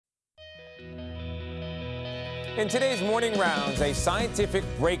In today's morning rounds, a scientific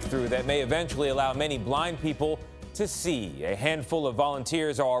breakthrough that may eventually allow many blind people to see. A handful of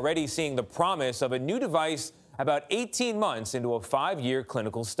volunteers are already seeing the promise of a new device about 18 months into a 5-year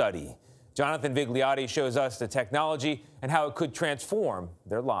clinical study. Jonathan Vigliotti shows us the technology and how it could transform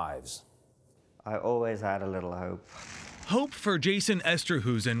their lives. I always had a little hope. Hope for Jason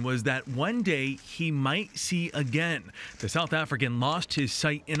Esterhuizen was that one day he might see again. The South African lost his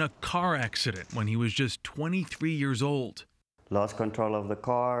sight in a car accident when he was just 23 years old. Lost control of the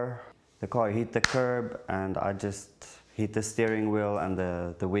car hit the curb, and I just hit the steering wheel and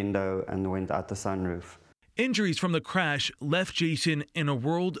the window and went out the sunroof. Injuries from the crash left Jason in a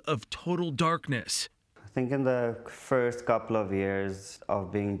world of total darkness. I think in the first couple of years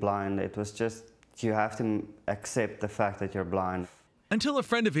of being blind, it was just you have to accept the fact that you're blind. Until a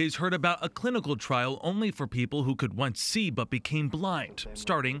friend of his heard about a clinical trial only for people who could once see but became blind,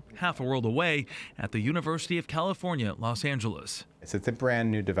 starting half a world away at the University of California, Los Angeles. It's a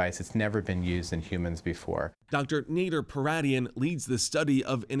brand new device. It's never been used in humans before. Dr. Nader Paradian leads the study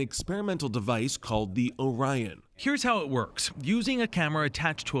of an experimental device called the Orion. Here's how it works. Using a camera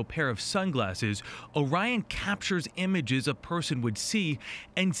attached to a pair of sunglasses, Orion captures images a person would see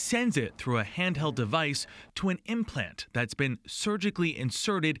and sends it through a handheld device to an implant that's been surgically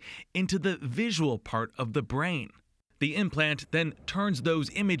inserted into the visual part of the brain. The implant then turns those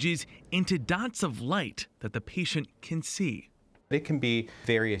images into dots of light that the patient can see. It can be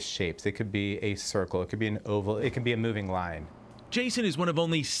various shapes. It could be a circle, it could be an oval, it can be a moving line. Jason is one of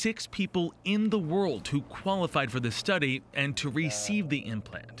only 6 people in the world who qualified for the study and to receive the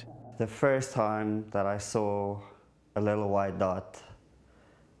implant. The first time that I saw a little white dot,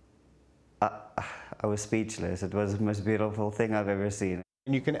 I was speechless. It was the most beautiful thing I've ever seen.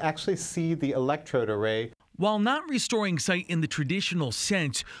 And you can actually see the electrode array. While not restoring sight in the traditional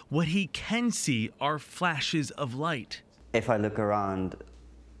sense, what he can see are flashes of light. If I look around,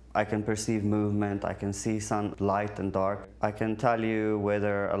 I can perceive movement, I can see sun, light and dark. I can tell you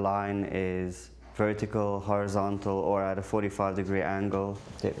whether a line is vertical, horizontal, or at a 45-degree angle.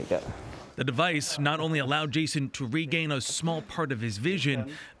 There we go. The device not only allowed Jason to regain a small part of his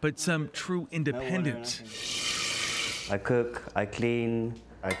vision, but some true independence. I cook, I clean,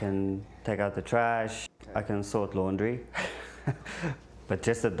 I can take out the trash, I can sort laundry. But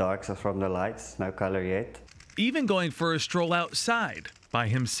just the darks are from the lights, no color yet. Even going for a stroll outside by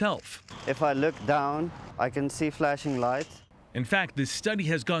himself. If I look down, I can see flashing lights. In fact, this study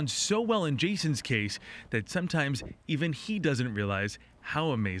has gone so well in Jason's case that sometimes even he doesn't realize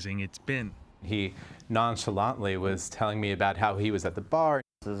how amazing it's been. He nonchalantly was telling me about how he was at the bar.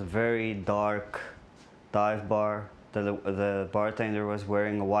 This is a very dark dive bar. The bartender was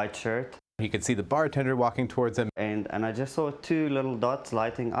wearing a white shirt. He could see the bartender walking towards him. And I just saw 2 little dots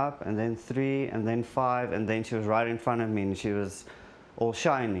lighting up, and then 3, and then 5, and then she was right in front of me, and she was all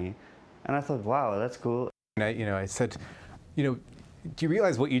shiny. And I thought, wow, that's cool. And I said, do you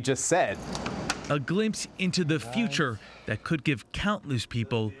realize what you just said? A glimpse into the future that could give countless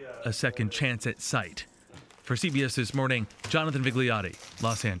people a second chance at sight. For CBS This Morning, Jonathan Vigliotti,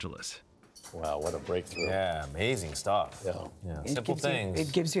 Los Angeles. Wow, what a breakthrough. Yeah, amazing stuff. Yeah. Simple things.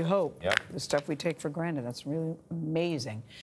 It gives you hope. Yep. The stuff we take for granted, that's really amazing.